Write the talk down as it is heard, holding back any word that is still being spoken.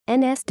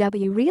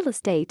NSW Real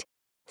Estate.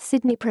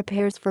 Sydney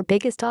prepares for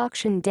biggest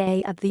auction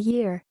day of the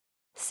year.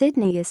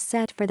 Sydney is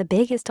set for the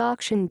biggest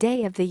auction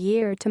day of the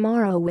year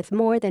tomorrow, with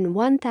more than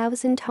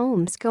 1,000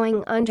 homes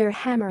going under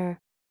hammer.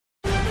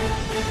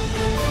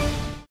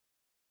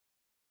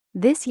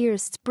 This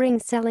year's spring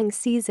selling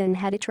season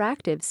had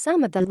attracted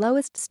some of the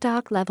lowest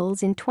stock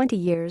levels in 20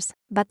 years,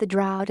 but the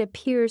drought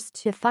appears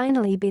to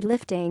finally be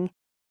lifting.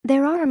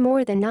 There are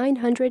more than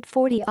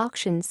 940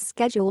 auctions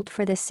scheduled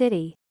for the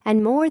city,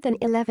 and more than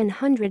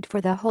 1,100 for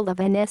the whole of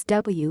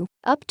NSW,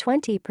 up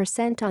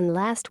 20% on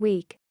last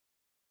week.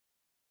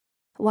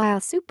 While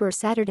Super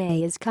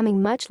Saturday is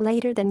coming much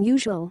later than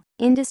usual,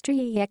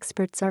 industry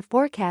experts are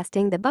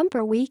forecasting the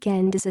bumper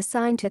weekend is a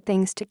sign to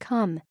things to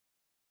come.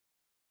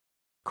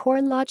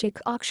 CoreLogic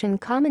auction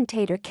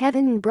commentator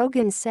Kevin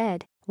Brogan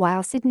said,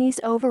 while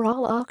Sydney's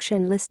overall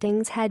auction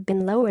listings had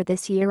been lower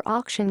this year,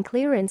 auction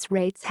clearance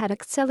rates had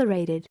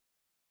accelerated.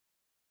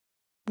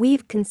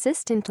 "We've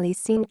consistently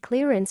seen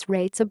clearance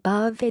rates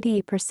above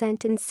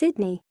 80% in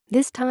Sydney.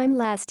 This time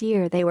last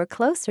year they were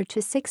closer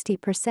to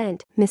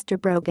 60%, Mr.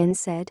 Brogan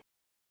said.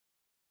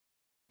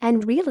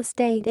 And Real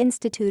Estate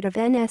Institute of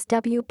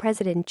NSW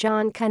President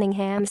John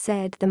Cunningham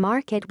said the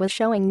market was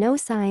showing no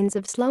signs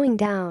of slowing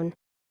down.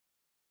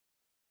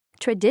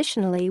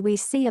 "Traditionally, we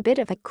see a bit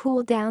of a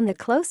cool down the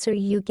closer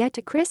you get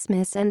to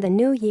Christmas and the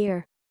New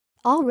Year.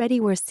 Already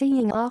we're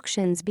seeing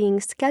auctions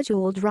being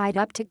scheduled right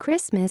up to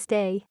Christmas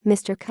Day,"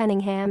 Mr.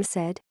 Cunningham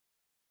said.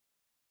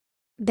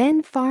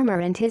 Ben Farmer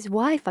and his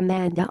wife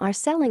Amanda are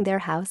selling their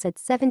house at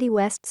 70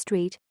 West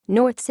Street,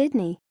 North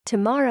Sydney,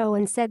 tomorrow,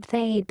 and said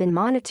they'd been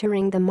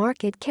monitoring the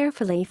market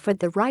carefully for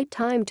the right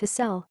time to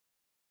sell.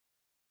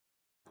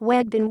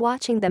 "We'd been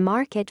watching the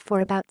market for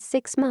about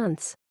 6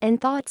 months and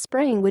thought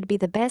spring would be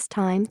the best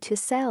time to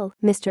sell,"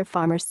 Mr.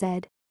 Farmer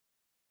said.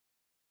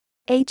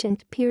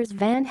 Agent Piers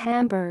Van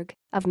Hamburg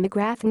of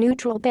McGrath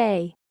Neutral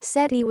Bay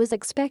said he was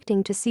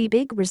expecting to see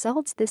big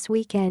results this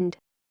weekend.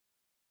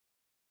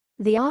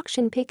 "The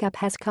auction pickup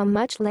has come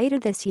much later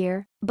this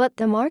year, but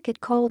the market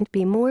couldn't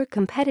be more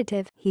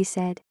competitive," he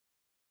said.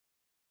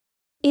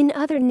 In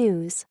other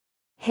news,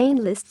 Hayne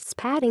lists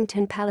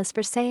Paddington Palace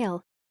for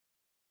sale.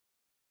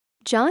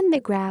 John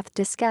McGrath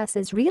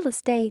discusses real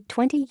estate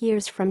 20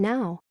 years from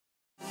now.